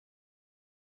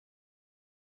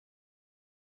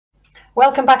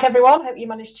Welcome back, everyone. Hope you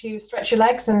managed to stretch your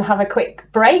legs and have a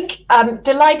quick break. I'm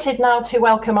delighted now to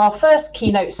welcome our first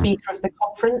keynote speaker of the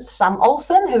conference, Sam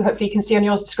Olsen, who hopefully you can see on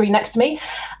your screen next to me,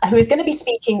 who is going to be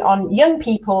speaking on young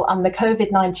people and the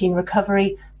COVID-19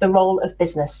 recovery, the role of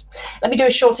business. Let me do a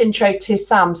short intro to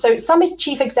Sam. So Sam is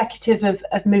Chief Executive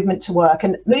of Movement to Work,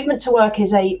 and Movement to Work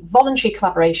is a voluntary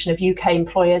collaboration of UK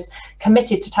employers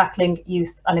committed to tackling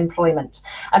youth unemployment.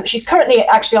 She's currently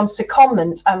actually on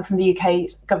secondment from the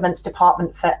UK government's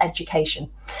Department for Education.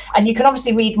 And you can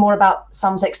obviously read more about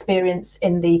Sam's experience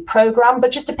in the programme,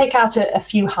 but just to pick out a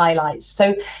few highlights.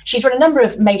 So she's run a number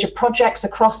of major projects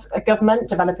across a government,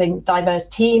 developing diverse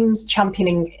teams,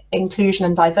 championing inclusion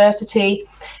and diversity.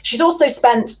 She's also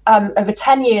spent over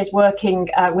 10 years working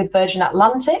with Virgin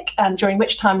Atlantic, during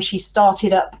which time she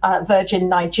started up Virgin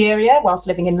Nigeria whilst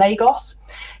living in Lagos.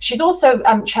 She's also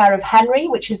chair of Henry,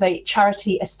 which is a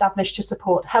charity established to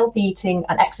support healthy eating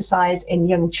and exercise in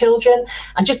young children.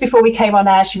 And just before we came on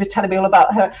air, she was telling me all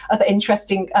about her other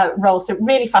interesting roles. So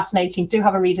really fascinating. Do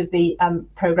have a read of the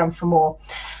programme for more.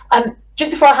 Just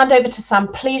before I hand over to Sam,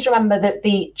 please remember that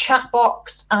the chat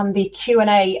box and the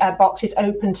Q&A box is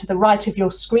open to the right of your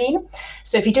screen.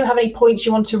 So if you do have any points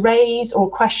you want to raise or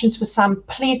questions for Sam,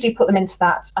 please do put them into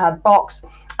that box,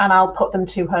 and I'll put them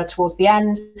to her towards the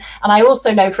end. And I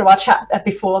also know from our chat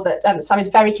before that Sam is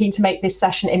very keen to make this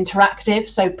session interactive,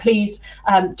 so please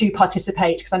do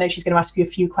participate, because I know she's going to ask you a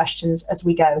few questions as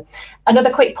we go. Another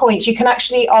quick point, you can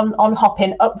actually on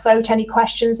Hopin upvote any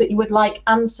questions that you would like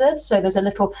answered. So there's a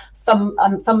little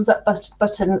thumbs up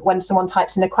button when someone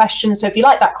types in a question. So if you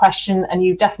like that question and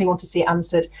you definitely want to see it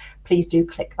answered, please do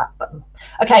click that button.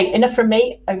 Okay, enough from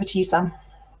me, over to you, Sam.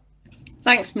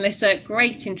 Thanks, Melissa.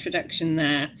 Great introduction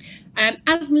there.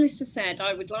 As Melissa said,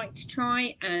 I would like to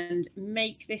try and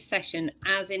make this session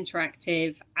as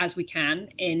interactive as we can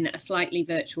in a slightly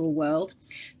virtual world.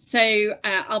 So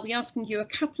I'll be asking you a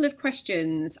couple of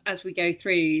questions as we go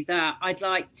through that I'd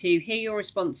like to hear your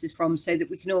responses from, so that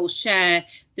we can all share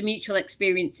the mutual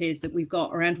experiences that we've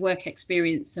got around work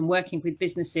experience and working with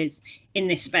businesses in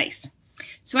this space.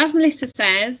 So as Melissa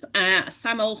says,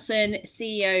 Sam Olsen,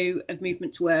 CEO of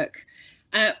Movement to Work.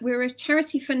 We're a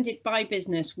charity funded by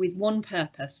business with one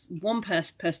purpose,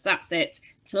 that's it,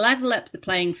 to level up the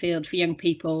playing field for young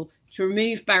people, to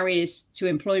remove barriers to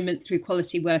employment through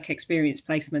quality work experience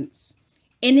placements.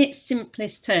 In its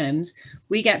simplest terms,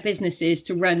 we get businesses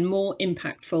to run more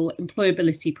impactful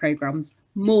employability programs,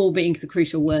 more being the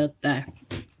crucial word there.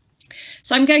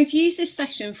 So I'm going to use this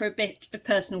session for a bit of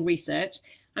personal research.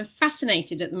 I'm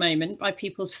fascinated at the moment by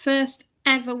people's first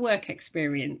ever work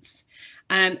experience,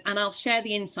 and I'll share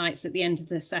the insights at the end of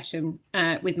the session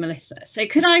with Melissa. So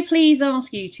could I please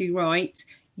ask you to write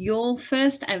your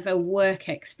first ever work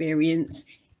experience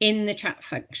in the chat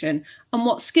function and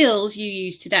what skills you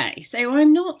use today? So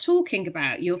I'm not talking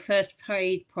about your first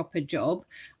paid proper job.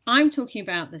 I'm talking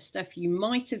about the stuff you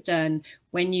might have done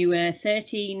when you were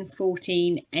 13,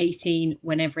 14, 18,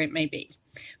 whenever it may be.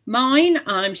 Mine,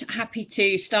 I'm happy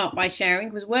to start by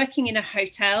sharing, was working in a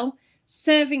hotel,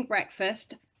 serving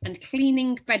breakfast and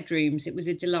cleaning bedrooms. It was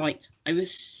a delight. I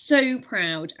was so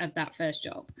proud of that first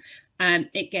job.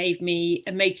 It gave me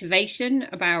a motivation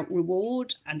about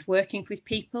reward and working with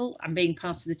people and being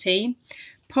part of the team.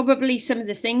 Probably some of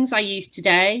the things I use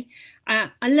today. I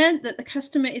learned that the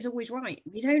customer is always right.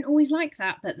 We don't always like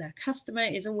that, but the customer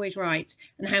is always right,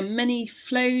 and how money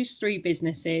flows through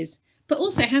businesses, but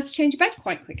also how to change a bed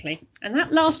quite quickly. And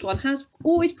that last one has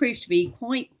always proved to be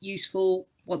quite useful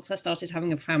once I started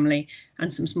having a family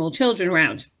and some small children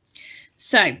around.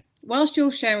 So whilst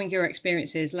you're sharing your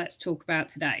experiences, let's talk about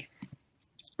today.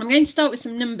 I'm going to start with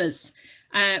some numbers.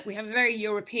 We have a very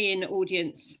European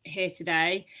audience here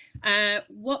today.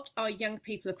 What are young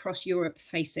people across Europe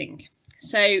facing?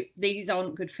 So these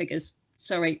aren't good figures,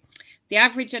 sorry. The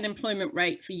average unemployment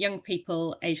rate for young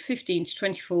people aged 15 to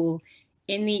 24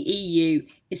 in the EU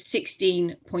is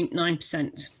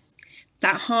 16.9%.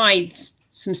 That hides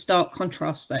some stark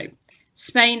contrast though.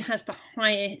 Spain has the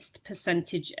highest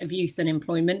percentage of youth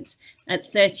unemployment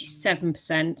at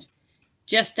 37%,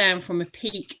 just down from a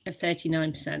peak of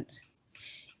 39%.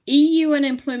 EU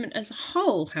unemployment as a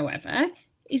whole, however,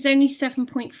 is only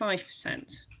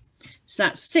 7.5%. So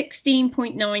that's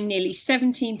 16.9, nearly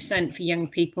 17% for young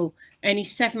people, only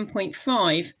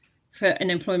 7.5 for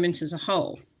unemployment as a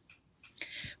whole.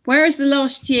 Whereas the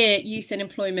last year youth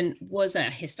unemployment was at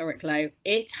a historic low,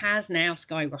 it has now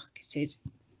skyrocketed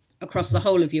across the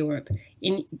whole of Europe.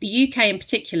 In the UK in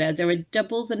particular, there are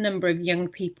double the number of young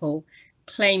people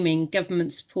claiming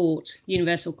government support,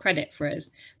 universal credit for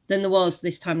us, than there was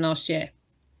this time last year.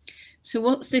 So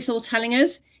what's this all telling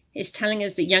us? is telling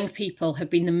us that young people have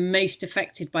been the most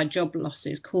affected by job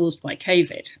losses caused by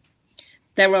COVID.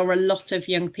 There are a lot of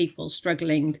young people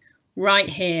struggling right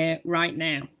here, right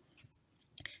now.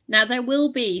 Now, there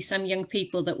will be some young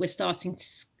people that we're starting to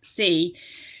see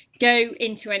go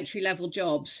into entry-level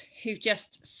jobs who've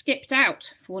just skipped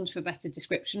out, for want of a better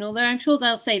description, although I'm sure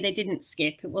they'll say they didn't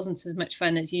skip. It wasn't as much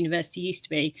fun as university used to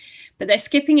be, but they're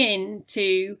skipping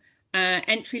into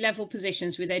entry-level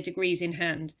positions with their degrees in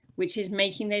hand, which is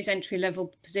making those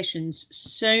entry-level positions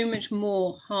so much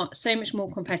more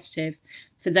competitive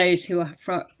for those who are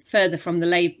further from the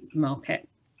labour market.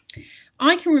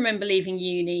 I can remember leaving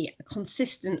uni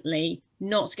consistently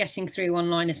not getting through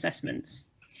online assessments.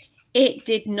 It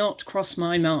did not cross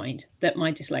my mind that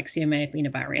my dyslexia may have been a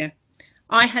barrier.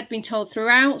 I had been told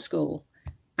throughout school,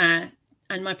 and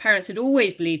my parents had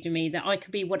always believed in me, that I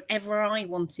could be whatever I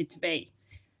wanted to be.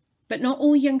 But not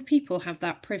all young people have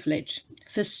that privilege.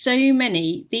 For so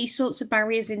many, these sorts of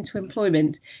barriers into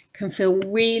employment can feel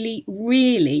really,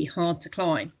 really hard to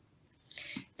climb.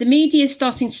 The media is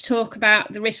starting to talk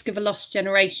about the risk of a lost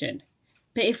generation.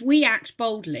 But if we act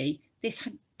boldly, this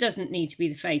doesn't need to be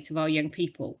the fate of our young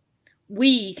people.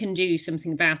 We can do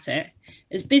something about it.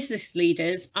 As business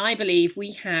leaders, I believe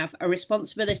we have a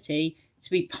responsibility to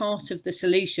be part of the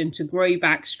solution to grow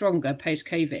back stronger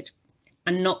post-COVID,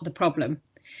 and not the problem.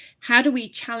 How do we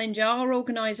challenge our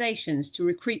organisations to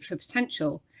recruit for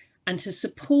potential and to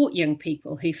support young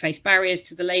people who face barriers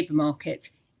to the labour market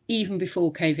even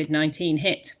before COVID-19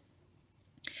 hit?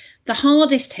 The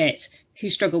hardest hit, who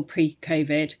struggled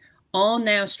pre-COVID, are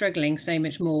now struggling so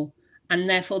much more, and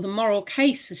therefore the moral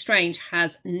case for change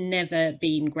has never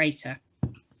been greater.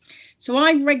 So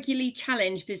I regularly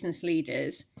challenge business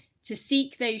leaders to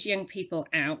seek those young people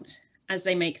out as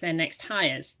they make their next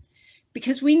hires,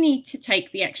 because we need to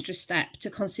take the extra step to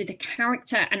consider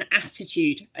character and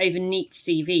attitude over neat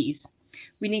CVs.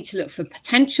 We need to look for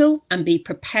potential and be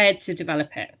prepared to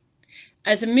develop it.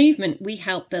 As a movement, we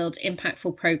help build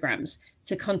impactful programs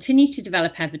to continue to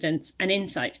develop evidence and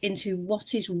insight into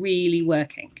what is really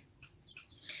working.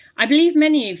 I believe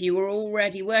many of you are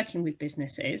already working with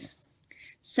businesses,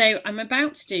 so I'm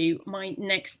about to do my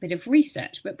next bit of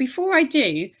research. But before I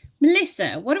do,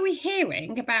 Melissa, what are we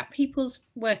hearing about people's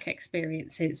work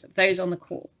experiences, those on the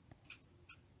call?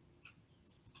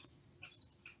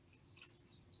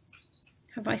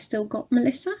 Have I still got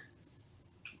Melissa?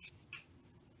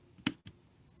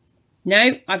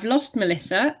 No, I've lost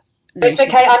Melissa. No, it's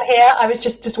okay, I'm here. I was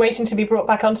just waiting to be brought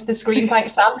back onto the screen.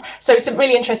 Thanks, Sam. So some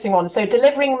really interesting ones. So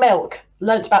delivering milk,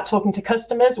 learnt about talking to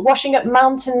customers, washing up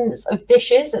mountains of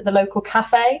dishes at the local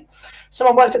cafe.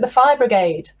 Someone worked at the fire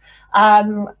brigade,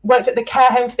 worked at the care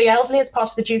home for the elderly as part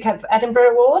of the Duke of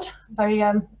Edinburgh Award, very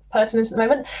pertinent at the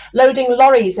moment, loading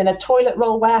lorries in a toilet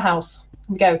roll warehouse.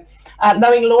 Here we go.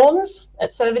 Mowing lawns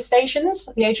at service stations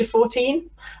at the age of 14,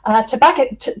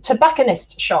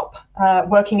 tobacconist shop,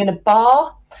 working in a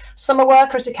bar, summer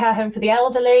worker at a care home for the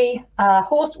elderly,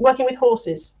 working with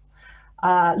horses,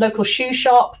 local shoe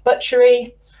shop,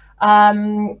 butchery,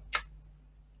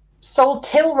 sold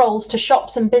till rolls to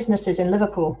shops and businesses in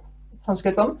Liverpool. Sounds a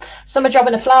good one. Summer job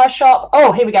in a flower shop.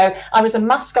 Oh, here we go. I was a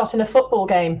mascot in a football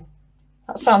game.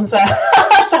 That sounds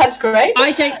sounds great.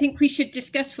 I don't think we should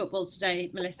discuss football today,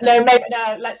 Melissa. No, maybe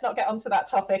no. Let's not get onto that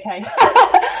topic. Hey.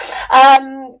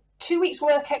 2 weeks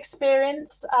work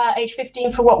experience, age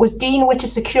 15, for what was Dean Witter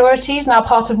Securities, now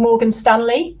part of Morgan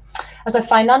Stanley, as a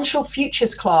financial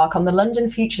futures clerk on the London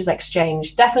Futures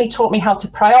Exchange. Definitely taught me how to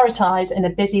prioritise in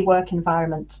a busy work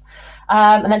environment.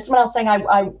 And then someone else saying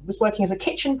I was working as a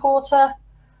kitchen porter.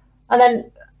 And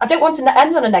then I don't want to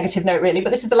end on a negative note really,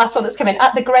 but this is the last one that's come in.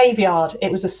 At the graveyard,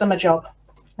 it was a summer job.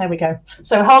 There we go.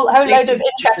 So a whole load of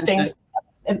interesting,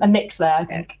 a mix there, I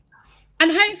think.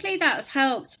 And hopefully that's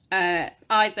helped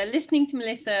either listening to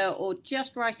Melissa or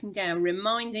just writing down,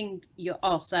 reminding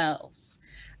ourselves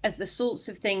of the sorts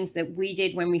of things that we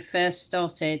did when we first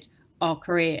started our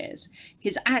careers,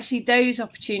 because actually those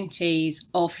opportunities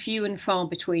are few and far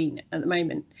between at the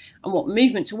moment. And what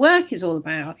Movement to Work is all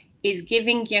about is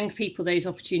giving young people those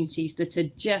opportunities that are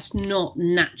just not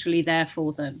naturally there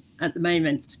for them at the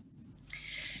moment.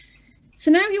 So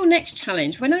now your next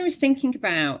challenge. When I was thinking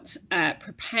about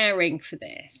preparing for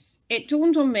this, it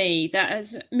dawned on me that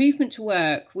as Movement to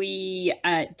Work, we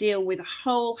deal with a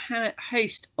whole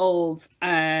host of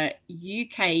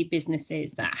UK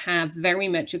businesses that have very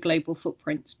much a global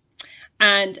footprint.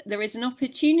 And there is an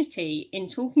opportunity in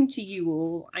talking to you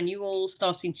all and you all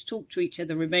starting to talk to each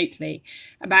other remotely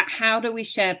about how do we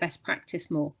share best practice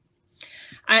more.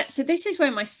 So this is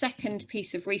where my second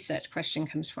piece of research question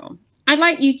comes from. I'd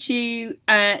like you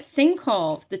to think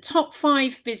of the top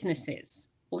 5 businesses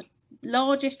or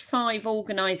largest 5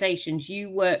 organisations you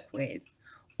work with,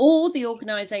 or the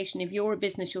organisation, if you're a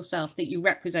business yourself, that you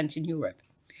represent in Europe.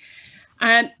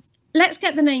 Let's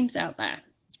get the names out there.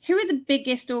 Who are the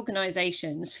biggest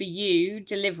organisations for you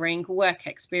delivering work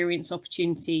experience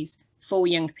opportunities for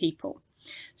young people?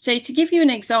 So to give you an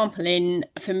example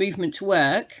for movement to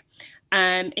work,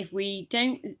 within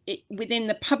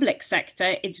the public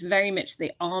sector, it's very much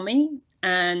the Army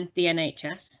and the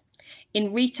NHS.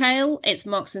 In retail, it's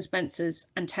Marks and Spencer's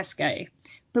and Tesco.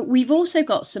 But we've also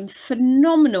got some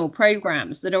phenomenal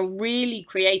programs that are really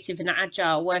creative and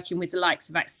agile, working with the likes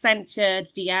of Accenture,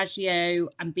 Diageo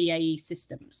and BAE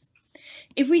Systems.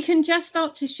 If we can just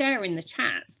start to share in the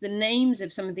chat the names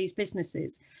of some of these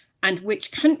businesses and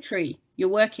which country you're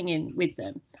working in with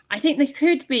them, I think there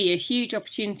could be a huge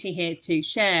opportunity here to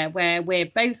share where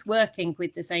we're both working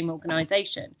with the same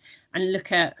organisation and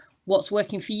look at what's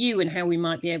working for you and how we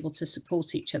might be able to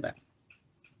support each other.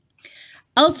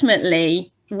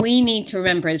 Ultimately, we need to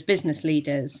remember as business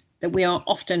leaders that we are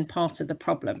often part of the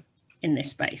problem in this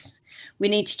space. We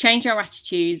need to change our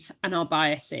attitudes and our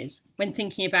biases when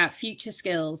thinking about future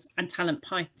skills and talent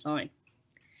pipeline.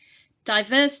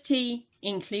 Diversity,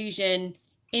 inclusion,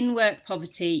 in-work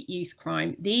poverty, youth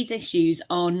crime, these issues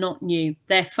are not new.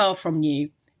 They're far from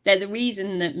new. They're the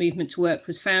reason that Movement to Work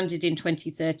was founded in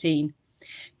 2013.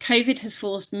 COVID has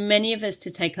forced many of us to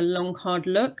take a long, hard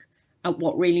look at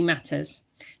what really matters.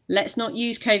 Let's not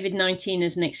use COVID-19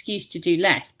 as an excuse to do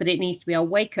less, but it needs to be our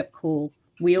wake-up call.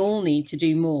 We all need to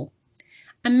do more.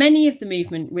 And many of the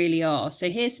movement really are. So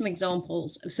here's some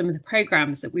examples of some of the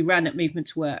programs that we run at Movement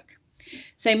to Work.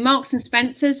 So Marks and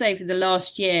Spencer's over the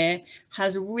last year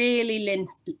has really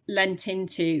lent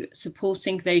into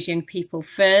supporting those young people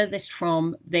furthest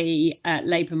from the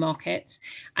labour market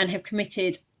and have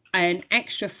committed an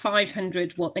extra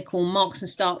 500 what they call Marks and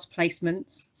Starts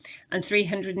placements and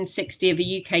 360 of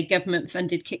a UK government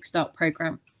funded Kickstart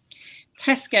programme.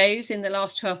 Tesco's in the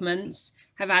last 12 months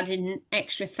have added an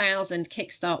extra 1,000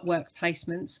 Kickstart work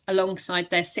placements alongside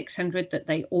their 600 that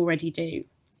they already do.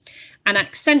 And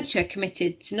Accenture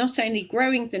committed to not only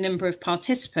growing the number of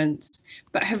participants,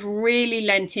 but have really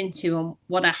lent into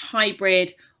what a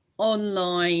hybrid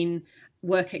online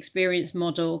work experience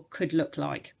model could look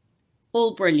like.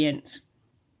 All brilliant.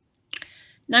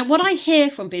 Now, what I hear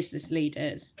from business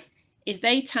leaders is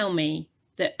they tell me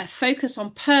that a focus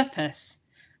on purpose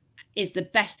is the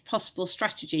best possible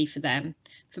strategy for them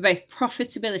for both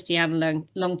profitability and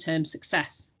long-term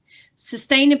success.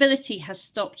 Sustainability has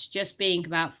stopped just being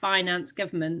about finance,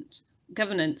 governance,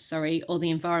 or the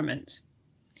environment.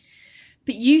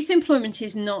 But youth employment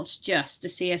is not just a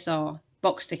CSR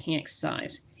box-ticking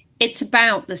exercise. It's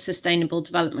about the Sustainable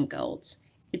Development Goals.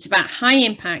 It's about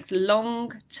high-impact,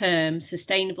 long-term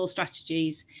sustainable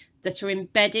strategies that are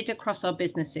embedded across our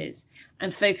businesses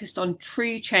and focused on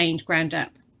true change ground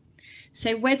up.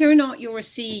 So whether or not you're a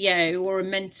CEO or a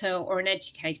mentor or an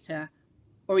educator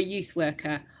or a youth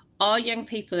worker, our young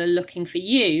people are looking for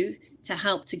you to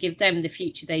help to give them the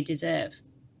future they deserve.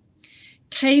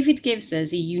 COVID gives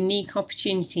us a unique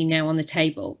opportunity now on the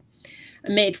table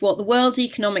amid what the World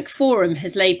Economic Forum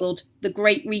has labelled the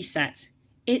Great Reset.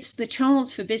 It's the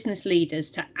chance for business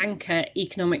leaders to anchor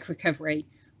economic recovery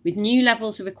with new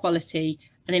levels of equality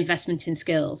and investment in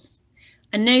skills.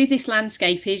 I know this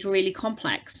landscape is really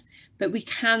complex, but we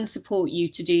can support you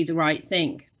to do the right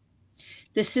thing.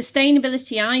 The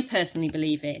sustainability I personally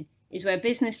believe in is where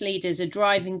business leaders are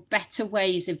driving better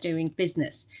ways of doing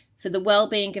business for the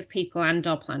well-being of people and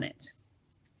our planet.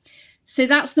 So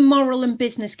that's the moral and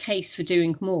business case for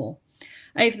doing more.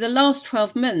 Over the last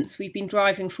 12 months, we've been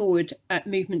driving forward at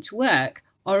Movement to Work,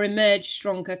 our Emerge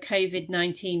Stronger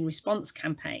COVID-19 response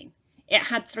campaign. It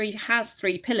has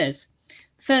three pillars.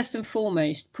 First and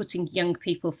foremost, putting young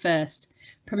people first,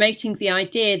 promoting the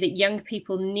idea that young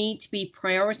people need to be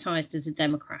prioritised as a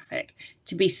demographic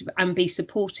and be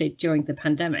supported during the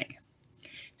pandemic.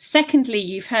 Secondly,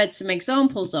 you've heard some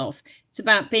examples of, it's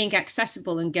about being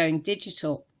accessible and going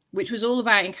digital, which was all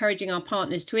about encouraging our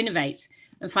partners to innovate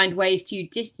and find ways to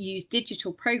use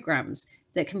digital programs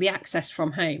that can be accessed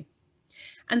from home.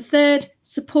 And third,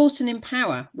 support and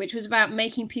empower, which was about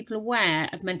making people aware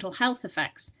of mental health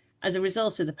effects as a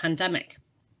result of the pandemic.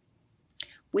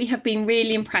 We have been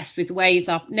really impressed with the ways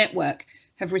our network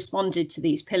have responded to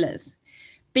these pillars.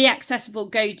 Be Accessible,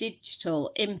 Go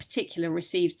Digital in particular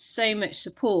received so much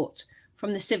support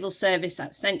from the civil service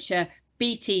at Accenture,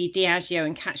 BT, Diageo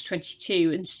and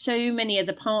Catch-22 and so many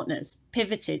other partners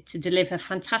pivoted to deliver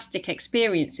fantastic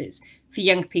experiences for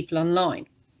young people online.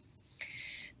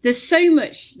 There's so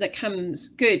much that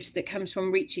comes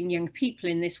from reaching young people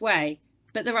in this way,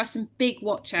 but there are some big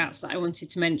watch outs that I wanted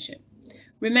to mention.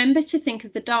 remember to think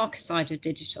of the darker side of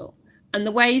digital and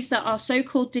the ways that our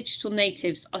so-called digital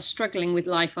natives are struggling with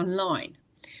life online.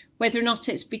 Whether or not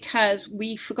it's because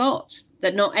we forgot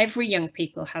that not every young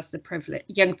person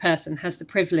has the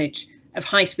privilege of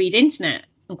high-speed internet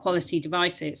and quality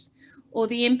devices, or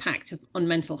the impact on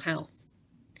mental health.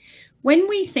 When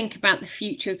we think about the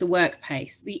future of the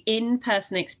workplace, the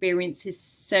in-person experience is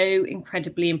so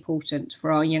incredibly important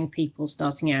for our young people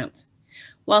starting out.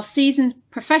 While seasoned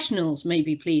professionals may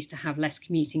be pleased to have less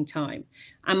commuting time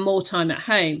and more time at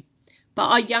home, but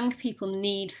our young people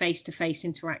need face-to-face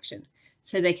interaction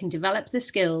so they can develop the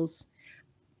skills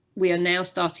we are now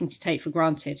starting to take for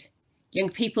granted. Young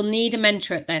people need a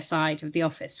mentor at their side of the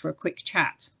office for a quick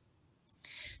chat.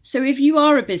 So if you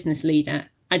are a business leader,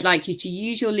 I'd like you to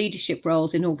use your leadership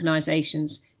roles in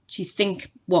organisations to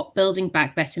think what building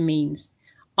back better means.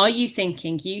 Are you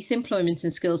thinking youth employment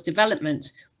and skills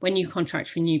development when you contract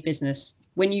for new business,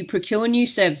 when you procure new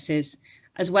services,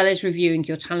 as well as reviewing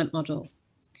your talent model?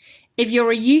 If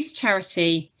you're a youth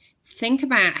charity, think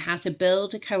about how to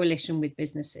build a coalition with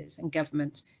businesses and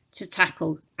government to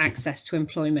tackle access to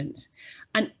employment.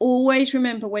 And always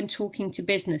remember when talking to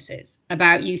businesses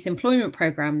about youth employment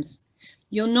programmes,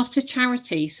 you're not a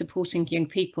charity supporting young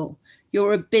people.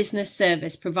 You're a business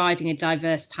service providing a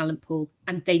diverse talent pool,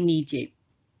 and they need you.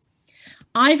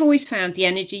 I've always found the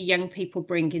energy young people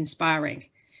bring inspiring.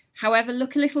 However,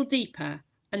 look a little deeper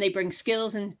and they bring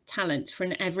skills and talent for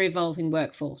an ever-evolving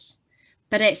workforce.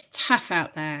 But it's tough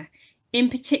out there, in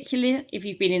particular if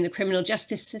you've been in the criminal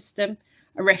justice system,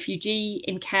 a refugee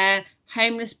in care,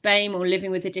 homeless, BAME, or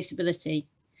living with a disability.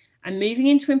 And moving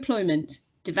into employment,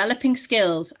 developing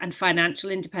skills and financial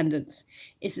independence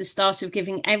is the start of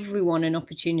giving everyone an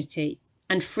opportunity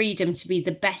and freedom to be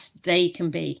the best they can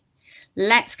be.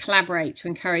 Let's collaborate to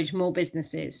encourage more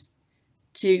businesses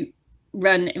to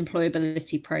run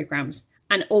employability programs,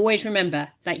 and always remember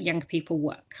that young people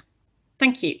work.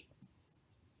 Thank you.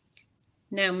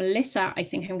 Now, Melissa, I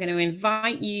think I'm going to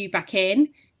invite you back in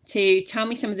to tell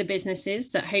me some of the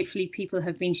businesses that hopefully people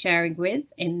have been sharing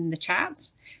with in the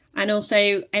chat, and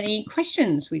also any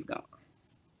questions we've got.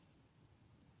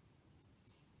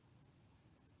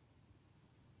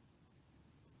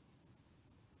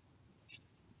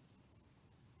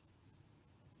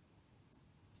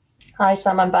 Hi,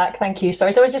 Sam, I'm back. Thank you.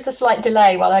 Sorry, so it was just a slight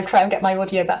delay while I try and get my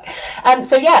audio back.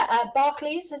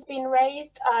 Barclays has been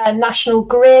raised, National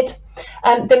Grid,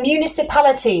 the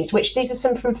municipalities, which these are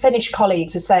some from Finnish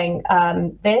colleagues are saying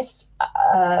a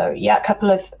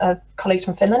couple of colleagues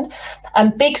from Finland.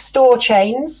 Big store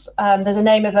chains, there's a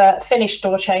name of a Finnish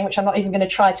store chain, which I'm not even going to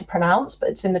try to pronounce, but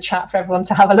it's in the chat for everyone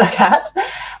to have a look at.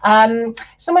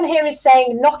 Someone here is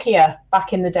saying Nokia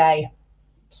back in the day.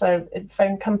 So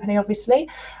phone company, obviously.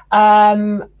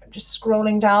 Just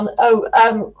scrolling down.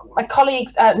 My colleague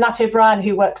Nat O'Brien,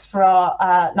 who works for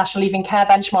our National Leaving Care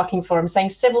Benchmarking Forum,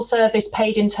 saying civil service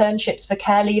paid internships for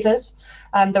care leavers.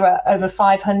 There are over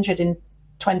 500 in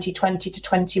 2020 to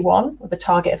 21, with a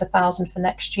target of 1,000 for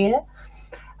next year.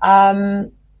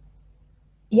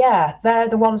 Yeah, they're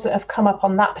the ones that have come up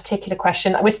on that particular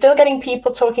question. We're still getting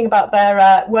people talking about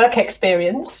their work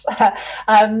experience.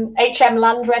 HM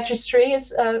Land Registry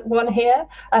is one here.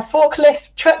 A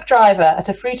forklift truck driver at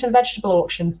a fruit and vegetable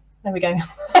auction. There we go.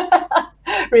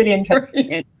 Really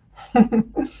interesting.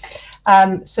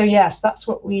 So yes, that's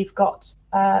what we've got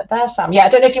there, Sam. Yeah, I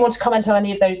don't know if you want to comment on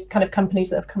any of those kind of companies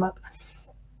that have come up.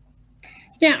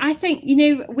 Yeah, I think,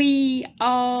 we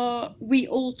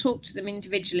all talk to them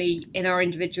individually in our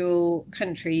individual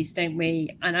countries, don't we?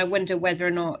 And I wonder whether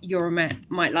or not Euromet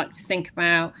might like to think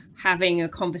about having a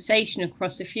conversation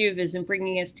across a few of us and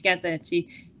bringing us together to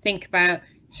think about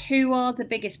who are the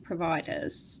biggest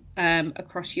providers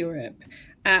across Europe.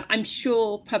 I'm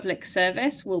sure public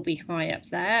service will be high up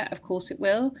there. Of course it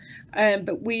will.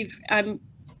 But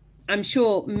I'm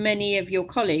sure many of your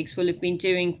colleagues will have been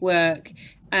doing work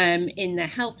in the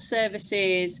health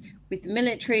services, with the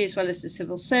military, as well as the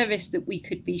civil service, that we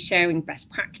could be sharing best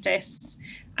practice,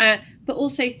 but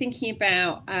also thinking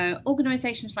about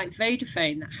organisations like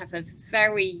Vodafone that have a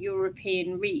very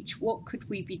European reach. What could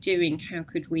we be doing? How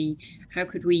could we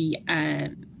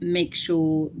make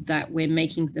sure that we're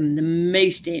making them the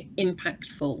most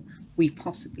impactful we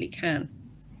possibly can?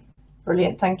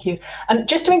 Brilliant, thank you.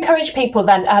 Just to encourage people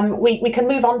then, we can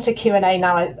move on to Q&A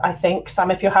now, I think, Sam,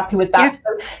 if you're happy with that. Yeah.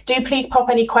 So do please pop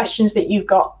any questions that you've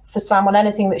got for Sam on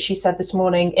anything that she said this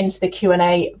morning into the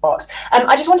Q&A box.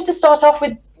 I just wanted to start off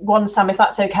with one, Sam, if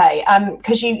that's okay,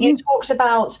 because you talked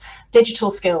about digital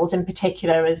skills in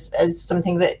particular as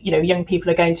something that young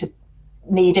people are going to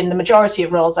need in the majority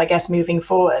of roles, I guess, moving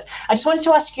forward. I just wanted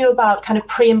to ask you about kind of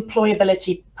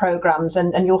pre-employability programs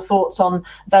and your thoughts on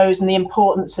those and the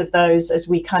importance of those as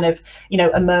we kind of,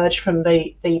 emerge from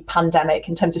the pandemic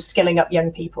in terms of skilling up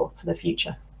young people for the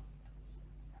future.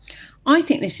 I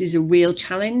think this is a real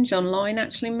challenge online,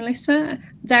 actually, Melissa.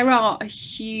 There are a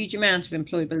huge amount of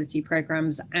employability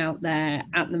programs out there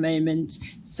at the moment,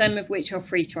 some of which are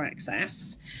free to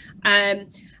access.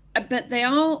 But they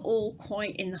are all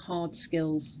quite in the hard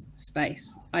skills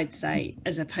space, I'd say,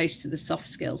 as opposed to the soft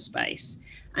skills space.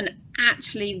 And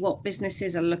actually what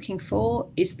businesses are looking for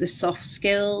is the soft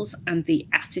skills and the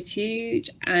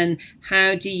attitude, and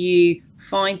how do you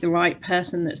find the right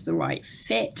person that's the right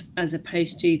fit, as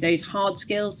opposed to those hard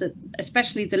skills that,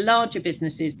 especially the larger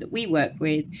businesses that we work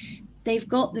with, they've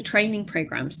got the training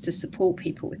programs to support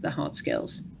people with the hard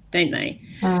skills, don't they?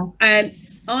 Wow.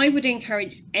 I would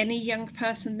encourage any young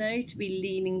person, though, to be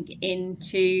leaning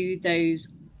into those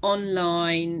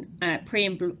online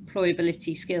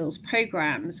pre-employability skills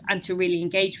programs and to really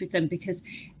engage with them, because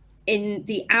in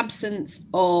the absence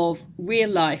of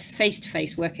real life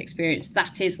face-to-face work experience,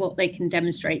 that is what they can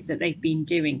demonstrate that they've been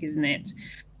doing, isn't it?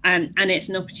 And it's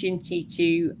an opportunity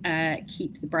to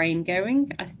keep the brain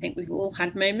going. I think we've all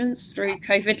had moments through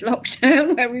COVID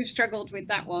lockdown where we've struggled with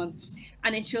that one,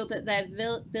 and ensure that they're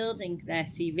building their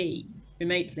CV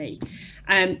remotely.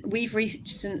 We've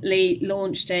recently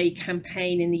launched a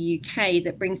campaign in the UK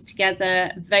that brings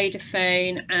together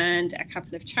Vodafone and a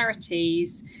couple of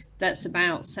charities that's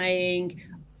about saying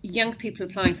young people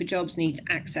applying for jobs need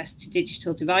access to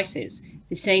digital devices,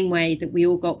 the same way that we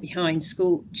all got behind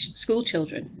school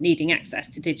children needing access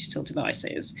to digital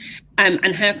devices.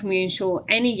 And how can we ensure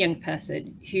any young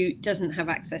person who doesn't have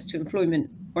access to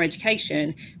employment or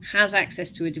education has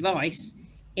access to a device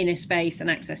in a space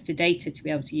and access to data to be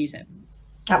able to use it?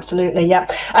 Absolutely, yeah.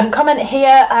 Comment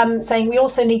here saying we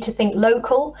also need to think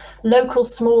local,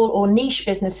 small or niche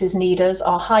businesses need us,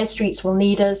 our high streets will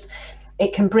need us.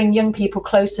 It can bring young people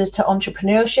closer to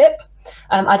entrepreneurship.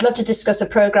 I'd love to discuss a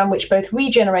programme which both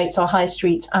regenerates our high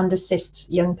streets and assists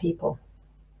young people.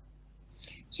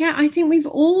 Yeah, I think we've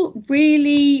all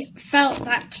really felt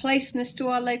that closeness to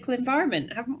our local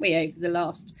environment, haven't we, over the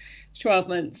last 12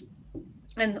 months?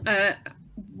 And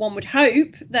one would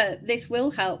hope that this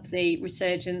will help the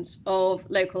resurgence of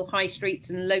local high streets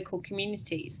and local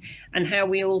communities, and how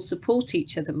we all support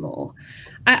each other more.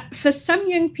 For some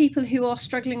young people who are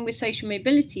struggling with social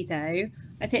mobility, though,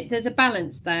 I think there's a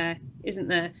balance there, isn't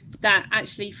there? That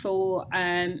actually for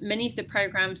many of the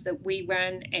programs that we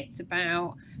run, it's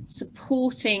about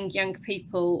supporting young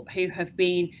people who have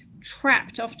been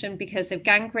trapped often because of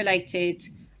gang-related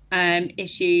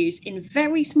issues in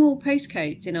very small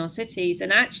postcodes in our cities,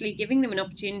 and actually giving them an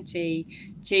opportunity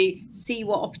to see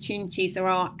what opportunities there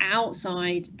are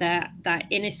outside that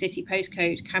inner city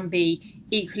postcode can be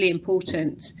equally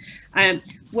important.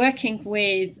 Working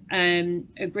with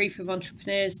a group of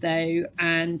entrepreneurs, though,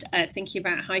 and thinking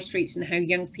about high streets and how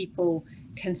young people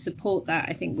can support that,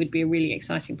 I think would be a really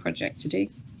exciting project to do.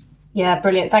 Yeah,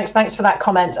 brilliant. Thanks for that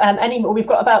comment. We've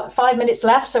got about 5 minutes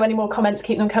left, so any more comments,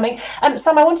 keep them coming.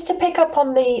 Sam, I wanted to pick up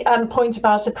on the point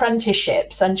about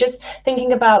apprenticeships, and just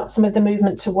thinking about some of the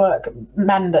movement to work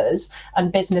members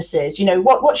and businesses.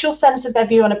 What's your sense of their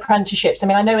view on apprenticeships? I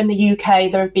mean, I know in the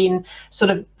UK there have been sort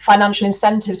of financial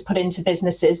incentives put into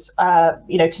businesses,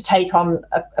 to take on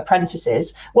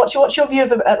apprentices. What's your view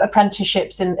of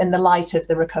apprenticeships in the light of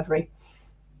the recovery?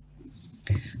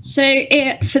 So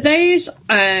for those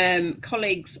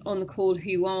colleagues on the call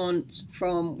who aren't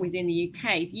from within the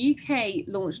UK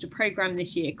launched a programme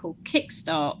this year called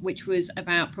Kickstart, which was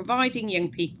about providing young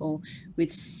people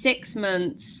with 6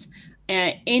 months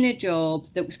in a job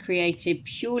that was created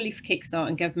purely for Kickstart,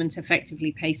 and government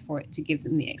effectively pays for it to give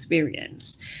them the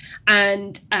experience.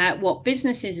 And what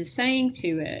businesses are saying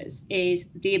to us is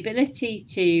the ability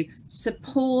to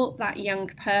support that young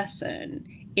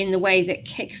person in the way that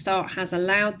Kickstart has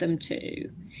allowed them to.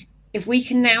 If we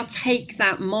can now take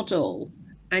that model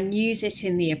and use it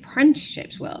in the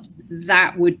apprenticeships world,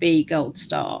 that would be gold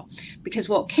star. Because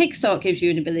what Kickstart gives you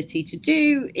an ability to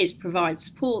do is provide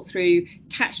support through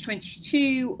Catch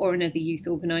 22 or another youth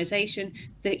organisation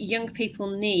that young people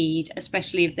need,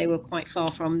 especially if they were quite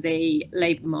far from the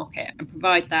labour market, and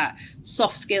provide that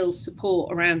soft skills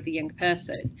support around the young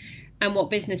person. And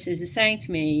what businesses are saying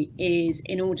to me is,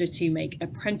 in order to make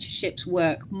apprenticeships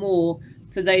work more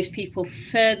for those people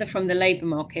further from the labour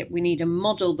market, we need a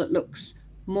model that looks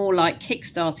more like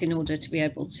Kickstart in order to be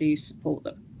able to support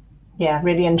them. Yeah,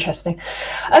 really interesting.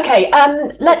 Okay,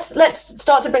 let's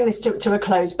start to bring this to a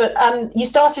close. But you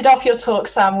started off your talk,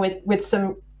 Sam, with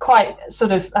some quite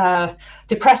sort of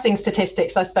depressing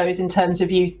statistics, I suppose, in terms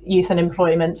of youth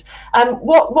unemployment. Are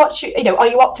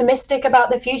you optimistic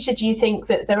about the future? Do you think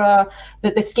that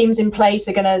that the schemes in place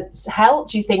are going to help?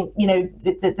 Do you think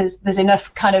that there's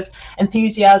enough kind of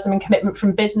enthusiasm and commitment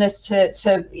from business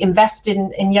to invest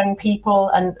in young people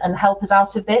and help us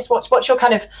out of this? What's your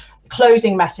kind of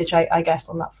closing message, I guess,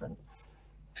 on that front?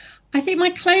 I think my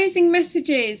closing message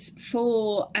is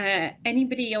for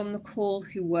anybody on the call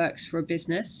who works for a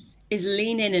business is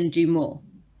lean in and do more.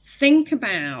 Think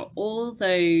about all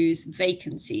those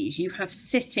vacancies you have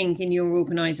sitting in your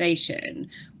organisation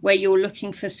where you're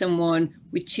looking for someone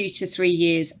with 2 to 3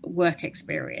 years work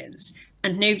experience,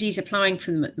 and nobody's applying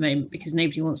for them at the moment because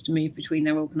nobody wants to move between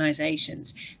their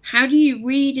organisations. How do you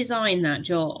redesign that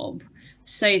job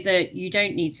so that you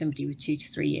don't need somebody with 2 to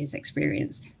 3 years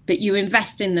experience, but you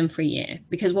invest in them for a year?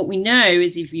 Because what we know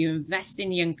is if you invest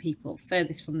in young people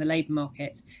furthest from the labour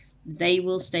market, they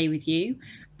will stay with you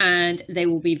and they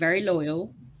will be very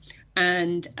loyal,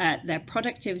 and their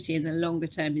productivity in the longer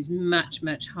term is much,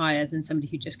 much higher than somebody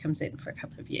who just comes in for a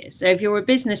couple of years. So if you're a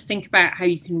business, think about how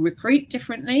you can recruit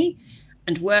differently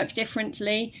and work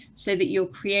differently so that you're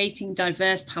creating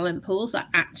diverse talent pools that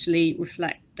actually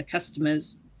reflect the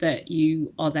customers that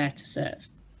you are there to serve.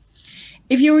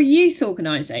 If you're a youth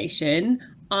organisation,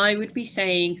 I would be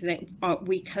saying that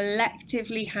we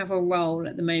collectively have a role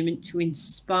at the moment to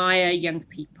inspire young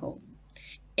people.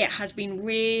 It has been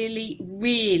really,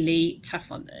 really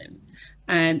tough on them.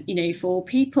 For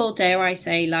people, dare I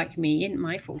say, like me in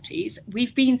my 40s,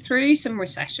 we've been through some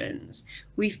recessions.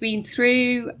 We've been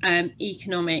through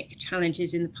economic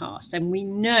challenges in the past, and we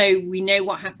know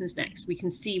what happens next. We can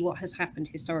see what has happened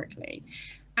historically.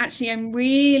 Actually, I'm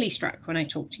really struck when I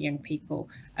talk to young people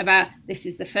about this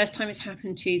is the first time it's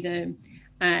happened to them.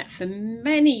 For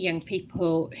many young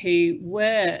people who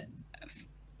were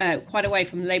quite away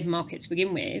from the labour market to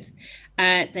begin with,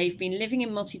 they've been living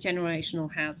in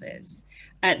multi-generational houses.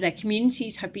 Their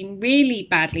communities have been really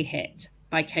badly hit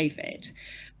by COVID,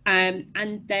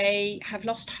 and they have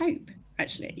lost hope,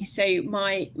 actually. So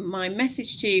my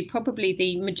message to probably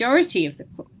the majority of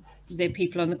the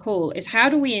people on the call is, how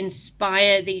do we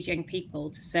inspire these young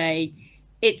people to say,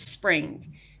 it's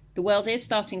spring, the world is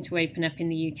starting to open up in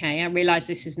the UK. I realise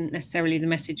this isn't necessarily the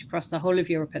message across the whole of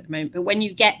Europe at the moment, but when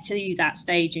you get to that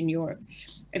stage in Europe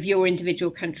of your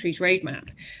individual country's roadmap,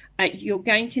 you're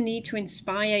going to need to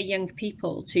inspire young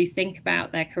people to think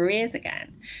about their careers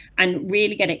again and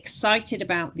really get excited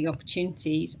about the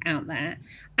opportunities out there,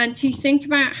 and to think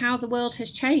about how the world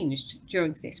has changed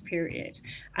during this period.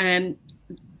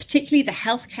 Particularly the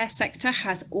healthcare sector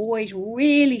has always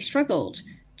really struggled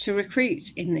to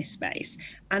recruit in this space,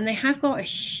 and they have got a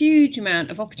huge amount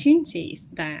of opportunities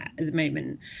there at the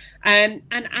moment. And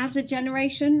as a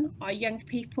generation, our young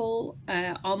people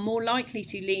are more likely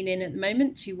to lean in at the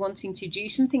moment to wanting to do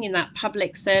something in that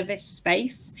public service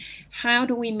space. How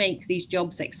do we make these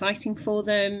jobs exciting for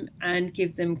them and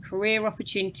give them career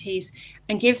opportunities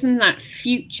and give them that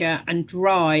future and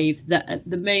drive that at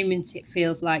the moment it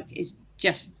feels like is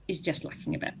just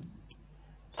lacking a bit?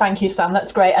 Thank you, Sam.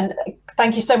 That's great. And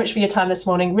thank you so much for your time this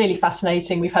morning. Really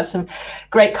fascinating. We've had some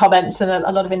great comments and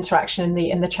a lot of interaction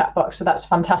in the chat box, so that's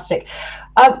fantastic.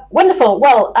 Wonderful.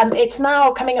 Well, it's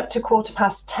now coming up to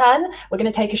 10:15. We're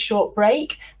going to take a short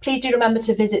break. Please do remember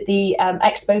to visit the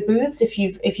expo booths if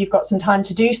you've got some time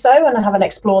to do so and have an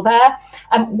explore there.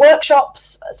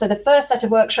 Workshops. So the first set of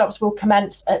workshops will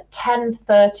commence at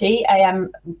 10:30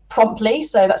 a.m. promptly.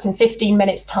 So that's in 15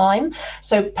 minutes time.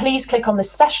 So please click on the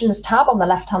sessions tab on the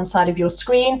left-hand side of your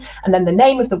screen, and then the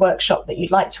name of the workshop that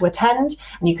you'd like to attend,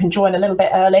 and you can join a little bit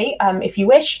early if you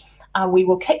wish. We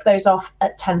will kick those off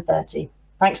at 10:30.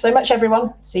 Thanks so much,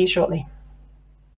 everyone. See you shortly.